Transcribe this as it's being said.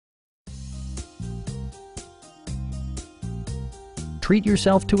treat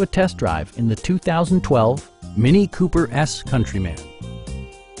yourself to a test drive in the 2012 MINI Cooper S Countryman.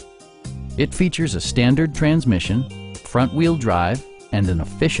 It features a standard transmission, front-wheel drive, and an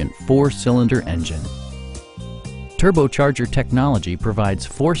efficient 4-cylinder engine. Turbocharger technology provides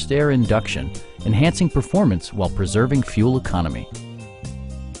forced air induction, enhancing performance while preserving fuel economy.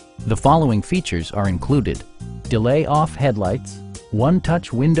 The following features are included: delay-off headlights,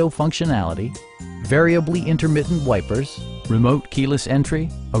 one-touch window functionality, variably intermittent wipers, remote keyless entry,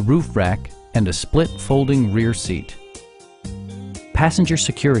 a roof rack, and a split folding rear seat. Passenger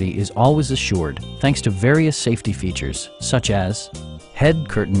security is always assured thanks to various safety features such as head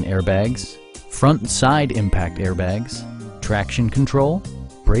curtain airbags, front and side impact airbags, traction control,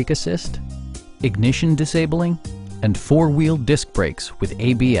 brake assist, ignition disabling, and 4-wheel disc brakes with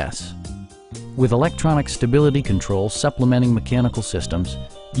ABS. With electronic stability control supplementing mechanical systems,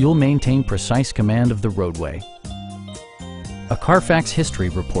 you'll maintain precise command of the roadway. A Carfax history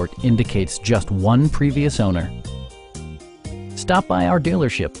report indicates just one previous owner. Stop by our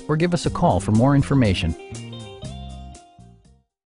dealership or give us a call for more information.